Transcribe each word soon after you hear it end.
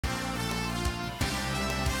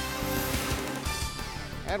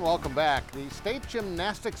And welcome back. The state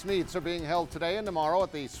gymnastics meets are being held today and tomorrow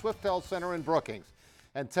at the Swiftel Center in Brookings.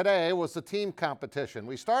 And today was the team competition.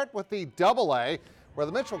 We start with the AA, where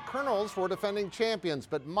the Mitchell Colonels were defending champions,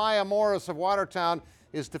 but Maya Morris of Watertown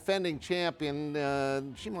is defending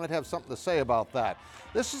champion. She might have something to say about that.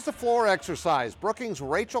 This is the floor exercise. Brookings'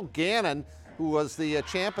 Rachel Gannon, who was the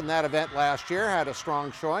champ in that event last year, had a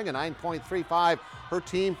strong showing, a 9.35. Her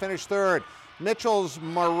team finished third. Mitchell's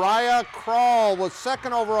Mariah Krall was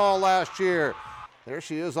second overall last year. There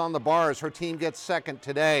she is on the bars. Her team gets second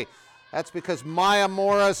today. That's because Maya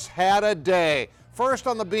Morris had a day. First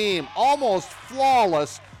on the beam, almost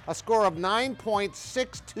flawless, a score of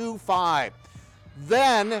 9.625.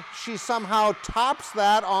 Then she somehow tops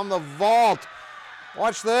that on the vault.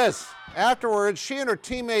 Watch this. Afterwards, she and her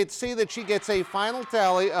teammates see that she gets a final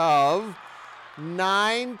tally of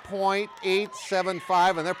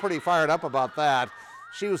 9.875, and they're pretty fired up about that.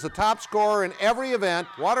 She was the top scorer in every event.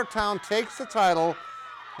 Watertown takes the title,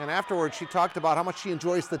 and afterwards she talked about how much she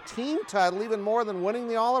enjoys the team title even more than winning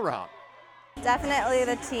the all-around. Definitely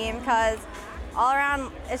the team, because all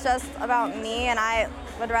around it's just about me, and I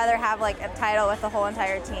would rather have like a title with the whole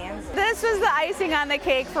entire team. This was the icing on the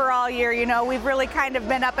cake for all year. You know, we've really kind of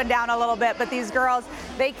been up and down a little bit, but these girls,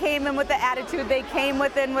 they came in with the attitude, they came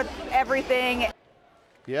within with everything.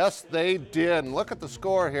 Yes, they did. And look at the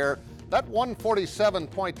score here. That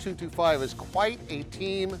 147.225 is quite a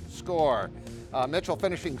team score. Mitchell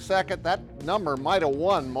finishing second. That number might have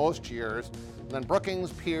won most years. Then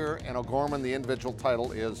Brookings, Pierre, and O'Gorman, the individual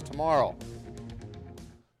title is tomorrow.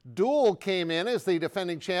 Dual came in as the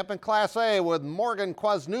defending champ in Class A with Morgan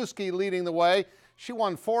Kwasniewski leading the way. She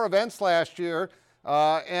won 4 events last year.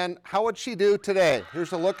 And how would she do today?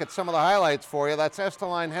 Here's a look at some of the highlights for you. That's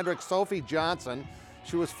Esteline Hendrick Sophie Johnson.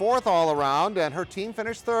 She was 4th all around, and her team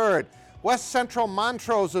finished 3rd. West Central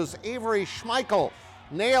Montrose's Avery Schmeichel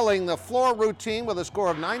nailing the floor routine with a score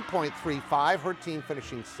of 9.35. Her team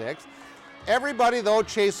finishing 6th. Everybody, though,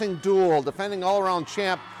 chasing dual. Defending all-around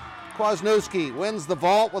champ Kwasniewski wins the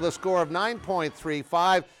vault with a score of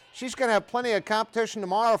 9.35. She's going to have plenty of competition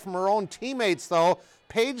tomorrow from her own teammates, though.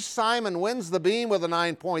 Paige Simon wins the beam with a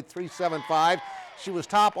 9.375. She was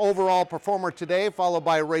top overall performer today, followed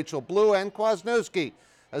by Rachel Blue and Kwasniewski.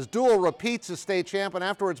 As dual repeats as state champ, and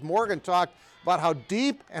afterwards Morgan talked about how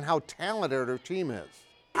deep and how talented her team is.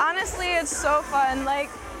 Honestly, it's so fun.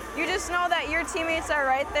 Like, you just know that your teammates are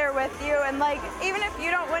right there with you, and like, even if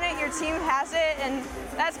you don't win it, your team has it, and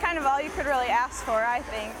that's kind of all you could really ask for, I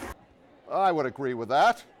think. I would agree with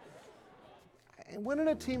that. Winning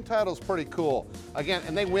a team title is pretty cool. Again,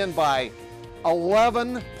 and they win by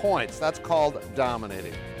 11 points. That's called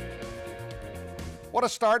dominating. What a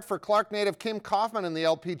start for Clark native Kim Kaufman in the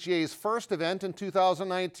LPGA's first event in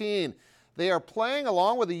 2019. They are playing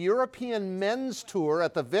along with the European Men's Tour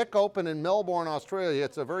at the Vic Open in Melbourne, Australia.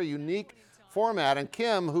 It's a very unique format, and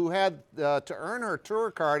Kim, who had to earn her tour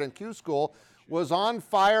card in Q School, was on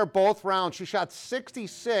fire both rounds. She shot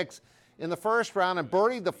 66 in the first round and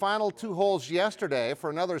birdied the final 2 holes yesterday for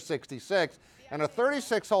another 66, and a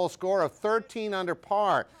 36-hole score of 13 under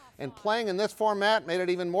par. And playing in this format made it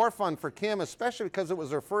even more fun for Kim, especially because it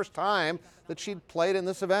was her first time that she'd played in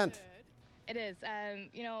this event. It is.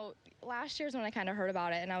 You know, last year's when I kind of heard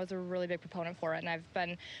about it, and I was a really big proponent for it, and I've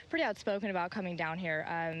been pretty outspoken about coming down here,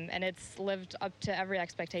 and it's lived up to every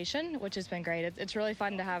expectation, which has been great. It's really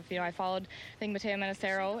fun to have, you know, I followed, I think, Mateo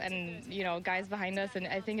Menacero and, you know, guys behind us, and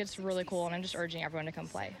I think it's really cool, and I'm just urging everyone to come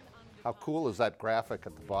play. How cool is that graphic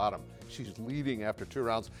at the bottom? She's leading after 2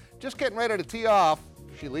 rounds. Just getting ready to tee off.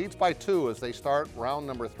 She leads by 2 as they start round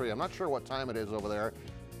number 3. I'm not sure what time it is over there,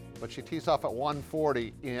 but she tees off at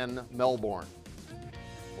 1:40 in Melbourne.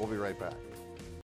 We'll be right back.